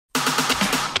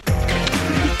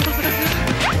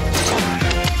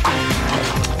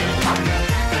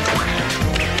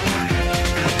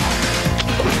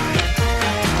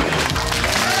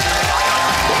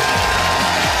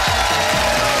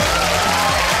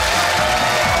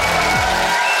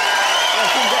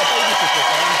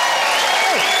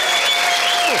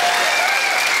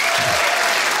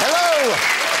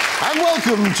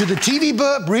to the TV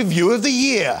Burp Review of the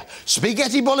Year.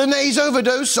 Spaghetti Bolognese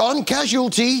overdose on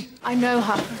Casualty. I know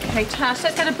her. Okay, Tash,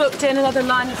 let's get her booked in. Another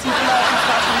line and some blur and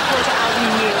stuff and put it out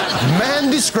in you.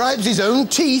 Man describes his own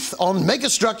teeth on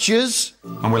megastructures.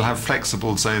 And we'll have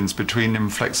flexible zones between them,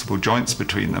 flexible joints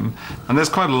between them, and there's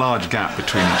quite a large gap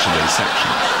between each of those sections.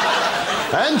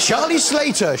 And Charlie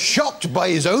Slater, shocked by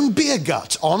his own beer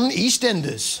gut on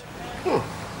EastEnders.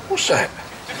 What's that?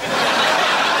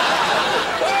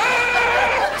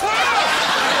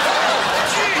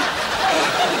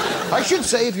 I should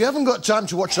say, if you haven't got time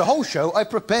to watch the whole show, I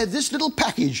prepared this little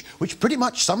package, which pretty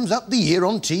much sums up the year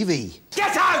on TV.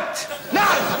 Get out! No!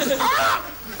 Get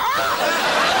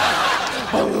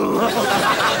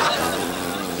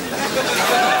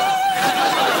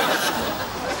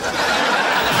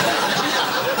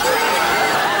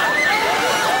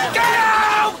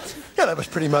out! Yeah, that was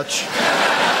pretty much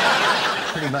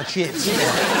it.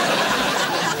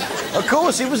 Of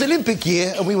course, it was Olympic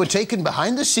year, and we were taken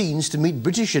behind the scenes to meet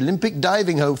British Olympic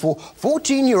diving hopeful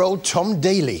 14-year-old Tom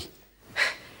Daley.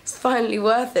 It's finally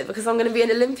worth it because I'm going to be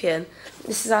an Olympian.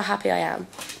 This is how happy I am.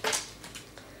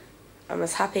 I'm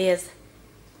as happy as...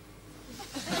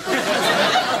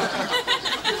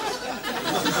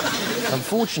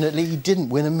 Unfortunately, he didn't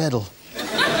win a medal.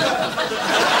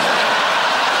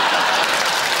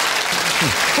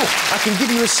 I can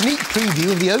give you a sneak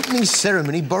preview of the opening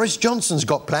ceremony Boris Johnson's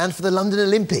got planned for the London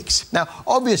Olympics. Now,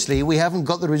 obviously, we haven't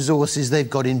got the resources they've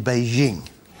got in Beijing.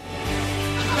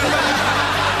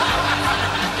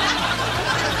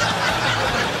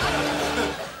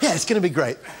 Yeah, it's going to be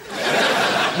great.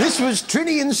 This was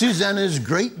Trinny and Susanna's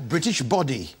Great British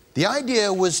Body. The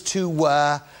idea was to,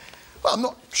 well, I'm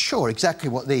not sure exactly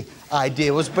what the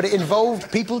idea was, but it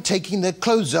involved people taking their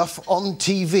clothes off on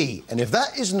TV. And if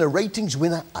that isn't a ratings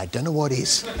winner, I don't know what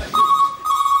is.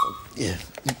 Yeah.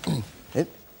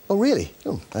 Oh, really?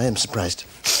 Oh, I am surprised.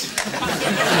 The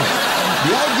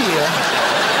idea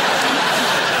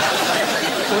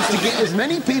was to get as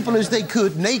many people as they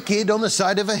could naked on the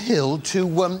side of a hill to,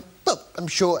 well, I'm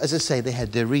sure, as I say, they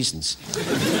had their reasons.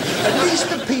 At least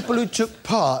the people who took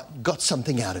part got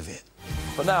something out of it.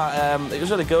 But no, it was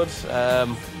really good.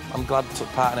 I'm glad I took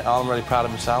part in it all. I'm really proud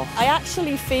of myself. I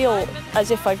actually feel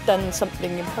as if I've done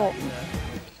something important.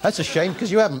 That's a shame, because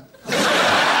you haven't.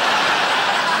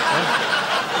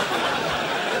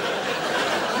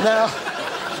 Now,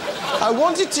 I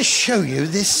wanted to show you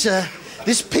this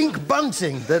pink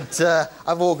bunting that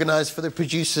I've organised for the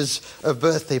producers'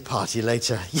 birthday party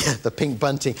later. Yeah, the pink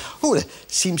bunting. Oh, there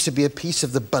seems to be a piece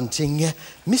of the bunting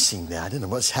missing there. I don't know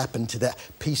what's happened to that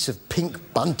piece of pink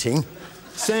bunting.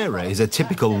 Sarah is a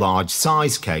typical large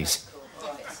size case.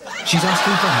 She's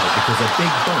asking for help because her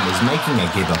big bum is making her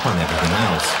give up on everything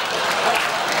else.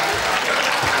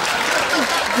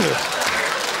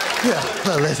 Yeah,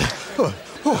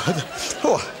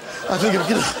 I think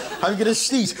I'm gonna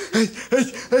sneeze. A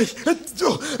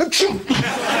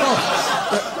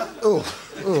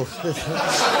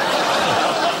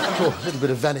little bit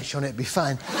of vanish on it, be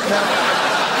fine. Now,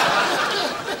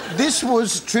 this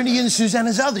was Trinny and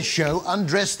Susanna's other show,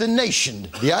 Undress the Nation.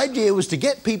 The idea was to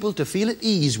get people to feel at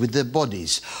ease with their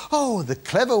bodies. Oh, the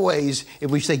clever ways in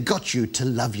which they got you to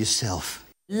love yourself.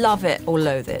 Love it or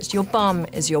loathe it, your bum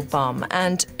is your bum.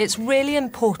 And it's really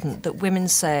important that women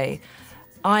say,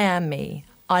 I am me,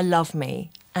 I love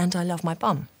me, and I love my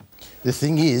bum. The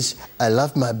thing is, I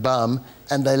love my bum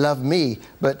and I love me,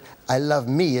 but I love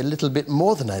me a little bit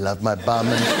more than I love my bum,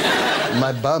 and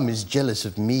my bum is jealous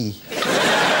of me.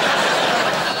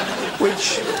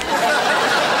 Which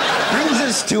brings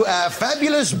us to our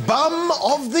fabulous bum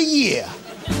of the year.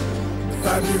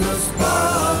 Fabulous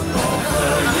bum of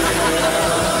the year.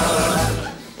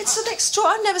 It's an extra...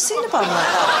 I've never seen a bum like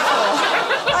that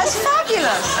before. That's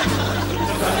fabulous.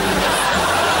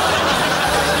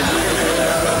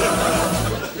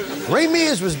 Ray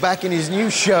Mears was back in his new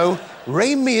show,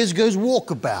 Ray Mears Goes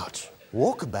Walkabout.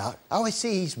 Walkabout? Oh, I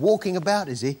see, he's walking about,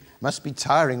 is he? Must be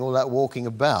tiring, all that walking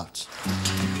about.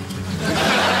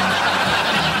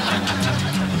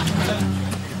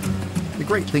 The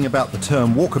great thing about the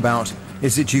term walkabout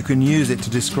is that you can use it to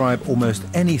describe almost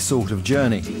any sort of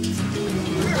journey. He's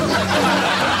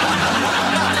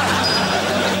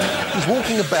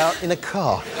walking about in a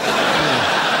car.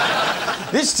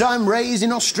 This time Ray is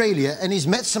in Australia and he's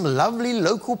met some lovely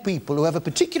local people who have a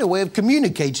particular way of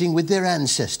communicating with their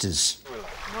ancestors.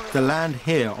 The land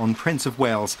here on Prince of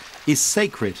Wales is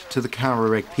sacred to the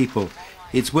Cowreg people.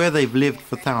 It's where they've lived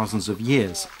for thousands of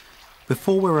years.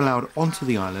 Before we're allowed onto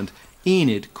the island,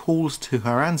 Enid calls to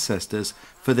her ancestors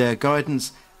for their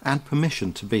guidance and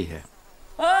permission to be here.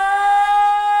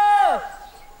 Oh!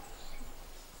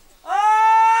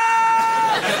 Oh!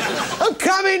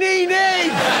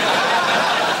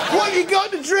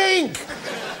 got to drink?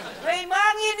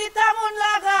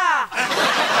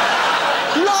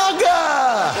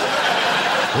 Lager!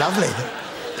 Lovely.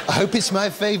 I hope it's my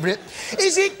favourite.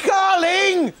 Is it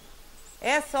Carling?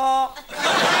 Eso.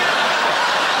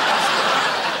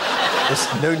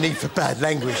 There's no need for bad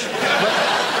language.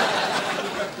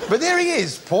 But there he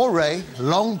is, poor Ray,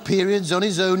 long periods on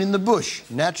his own in the bush.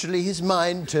 Naturally, his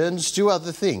mind turns to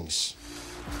other things.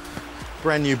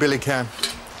 Brand new billy can.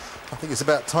 I think it's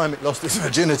about time it lost its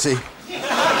virginity. All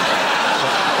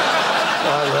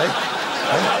right, Ray.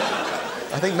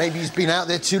 I think maybe he's been out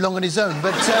there too long on his own,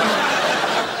 but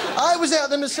I was out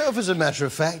there myself, as a matter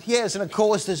of fact. Yes, and of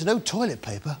course, there's no toilet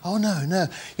paper. Oh, no.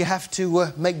 You have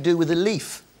to make do with a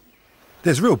leaf.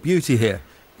 There's real beauty here,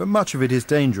 but much of it is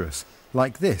dangerous,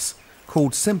 like this,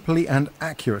 called simply and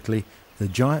accurately the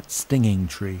giant stinging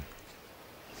tree.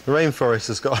 The rainforest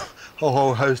has got a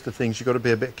whole host of things you've got to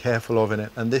be a bit careful of in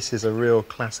it, and this is a real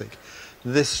classic.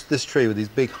 This tree with these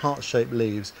big heart-shaped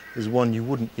leaves is one you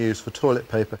wouldn't use for toilet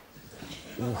paper.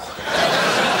 I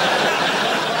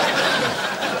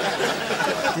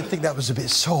did think that was a bit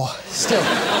sore. Still,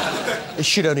 it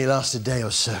should only last a day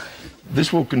or so.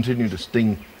 This will continue to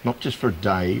sting not just for a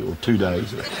day or 2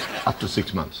 days, up to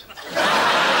 6 months.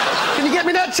 Can you get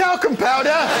me that talcum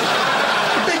powder?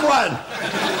 The big one.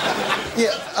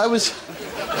 Yeah, I was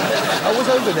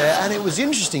over there, and it was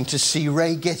interesting to see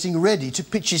Ray getting ready to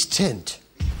pitch his tent.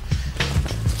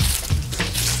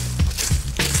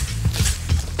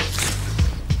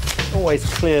 Always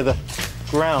clear the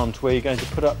ground where you're going to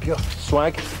put up your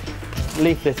swag.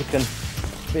 Leaf litter can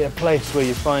be a place where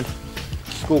you find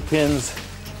scorpions,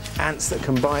 ants that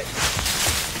can bite.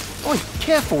 Oh,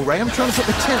 careful, Ray, I'm trying to put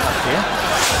the tent up here.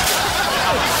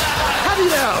 Have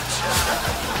it out!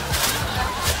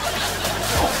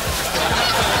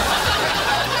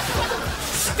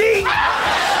 Sting!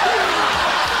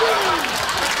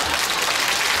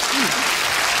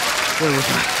 Where was I?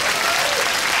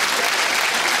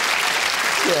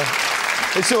 Yeah,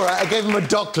 it's all right. I gave him a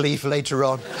dock leaf later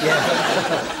on.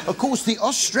 Yeah. Of course, the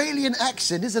Australian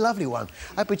accent is a lovely one.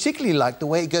 I particularly like the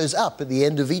way it goes up at the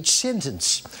end of each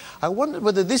sentence. I wondered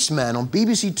whether this man on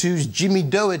BBC Two's Jimmy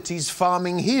Doherty's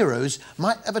Farming Heroes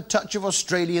might have a touch of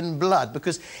Australian blood,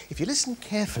 because if you listen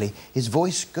carefully, his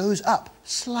voice goes up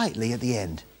slightly at the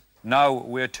end. Now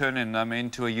we're turning them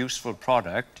into a useful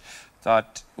product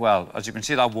that, well, as you can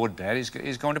see, that wood there is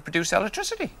going to produce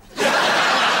electricity.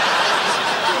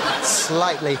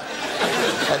 Slightly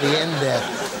at the end there.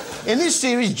 In this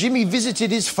series, Jimmy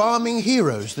visited his farming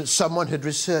heroes that someone had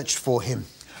researched for him.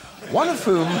 One of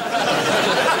whom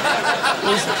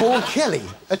was Paul Kelly,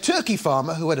 a turkey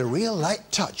farmer who had a real light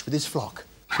touch with his flock.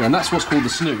 Yeah, and that's what's called the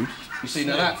snood. You see,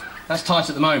 now that's tight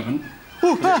at the moment.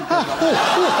 Stop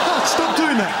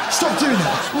doing that! Stop doing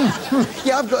that!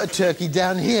 Yeah, I've got a turkey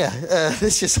down here.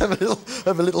 Let's just have a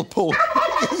little pull.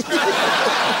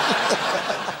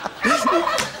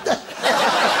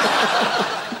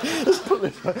 Let's put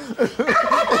this.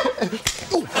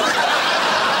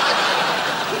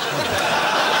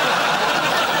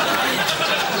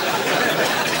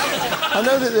 I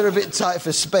know that they're a bit tight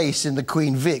for space in the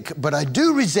Queen Vic, but I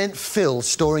do resent Phil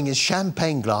storing his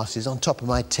champagne glasses on top of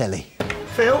my telly.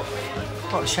 Phil,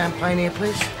 got champagne here,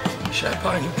 please?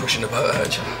 Champagne? You're pushing the boat,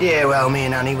 aren't you? Yeah, well, me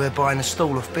and Annie, we're buying a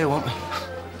stall off Bill, aren't we?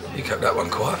 You kept that one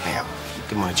quiet. Yeah,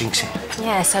 didn't want to jinx it.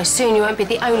 Yeah, so soon you won't be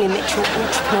the only Mitchell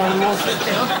entrepreneur in Walford.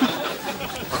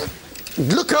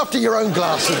 Look after your own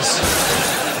glasses.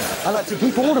 I like to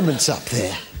keep ornaments up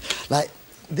there, like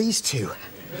these two.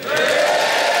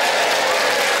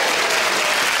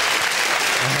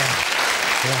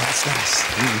 Yeah, that's nice.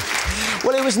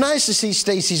 Well, it was nice to see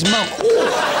Stacey's mum.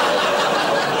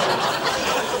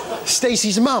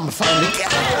 Stacey's mum finally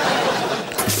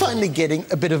getting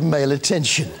a bit of male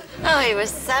attention. Oh, he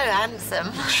was so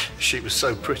handsome. She was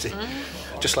so pretty.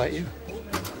 Just like you.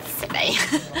 Silly.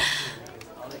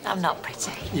 I'm not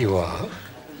pretty. You are.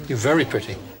 You're very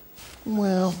pretty.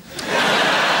 Well...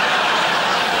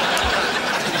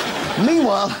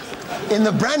 Meanwhile, in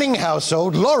the Branning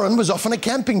household, Lauren was off on a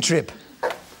camping trip.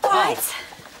 Right.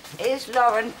 Is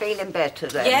Lauren feeling better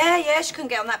then? Yeah, she couldn't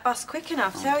get on that bus quick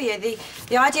enough, tell you.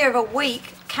 The idea of a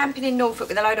week camping in Norfolk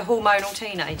with a load of hormonal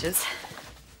teenagers.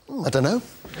 I don't know.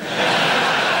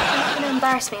 You're going to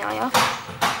embarrass me, are you?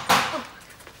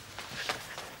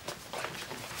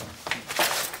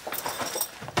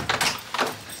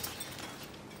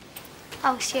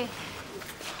 Oh, it's you.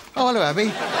 Oh, hello,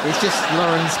 Abby. It's just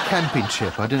Lauren's camping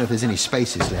trip. I don't know if there's any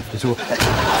spaces left at all.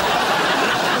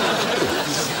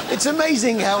 It's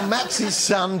amazing how Max's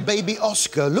son, baby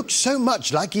Oscar, looks so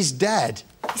much like his dad.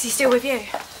 Is he still with you?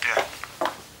 Yeah.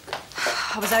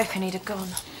 I was hoping he'd have gone.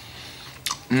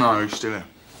 No, he's still here.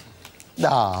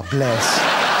 Ah, bless.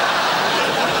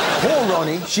 Poor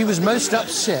Ronnie, she was most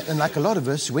upset, and like a lot of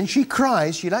us, when she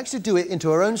cries, she likes to do it into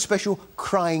her own special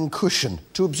crying cushion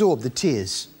to absorb the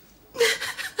tears.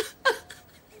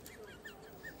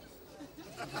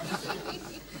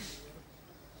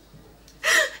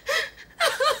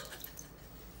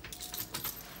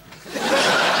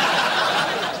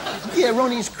 Yeah,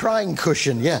 Ronnie's crying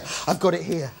cushion, yeah. I've got it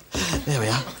here. There we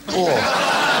are. Oh.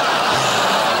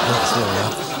 Yes, there we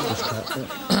are.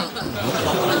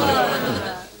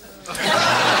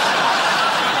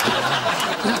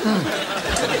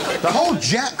 The whole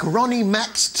Jack, Ronnie,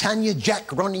 Max, Tanya,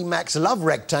 Jack, Ronnie, Max love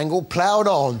rectangle ploughed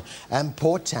on. And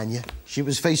poor Tanya, she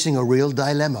was facing a real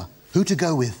dilemma. Who to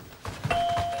go with?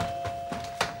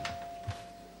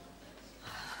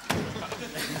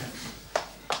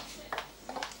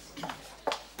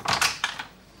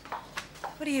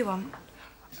 What do you want?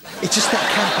 It's just that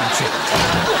camping trip.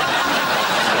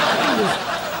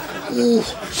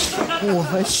 Oh,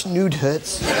 my snoot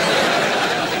hurts.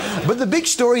 But the big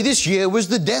story this year was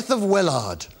the death of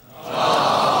Wellard.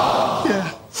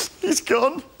 Yeah, he's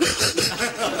gone.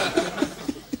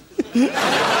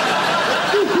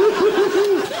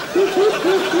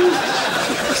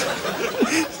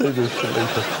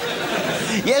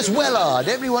 Yes, Wellard,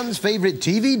 everyone's favourite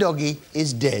TV doggy,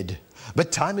 is dead.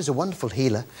 But time is a wonderful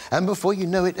healer, and before you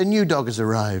know it, a new dog has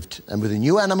arrived. And with a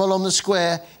new animal on the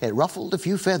square, it ruffled a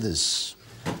few feathers.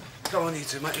 Go on, you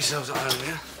two, make yourselves at home,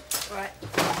 yeah? Right.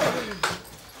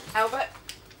 Albert.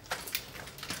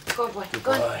 Go on, boy.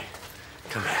 Go on.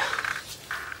 Come here.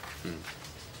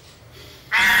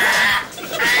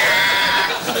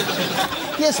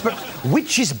 Yes, but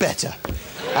which is better?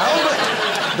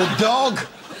 Albert, the dog,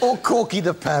 or Corky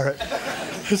the parrot?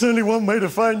 There's only one way to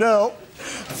find out.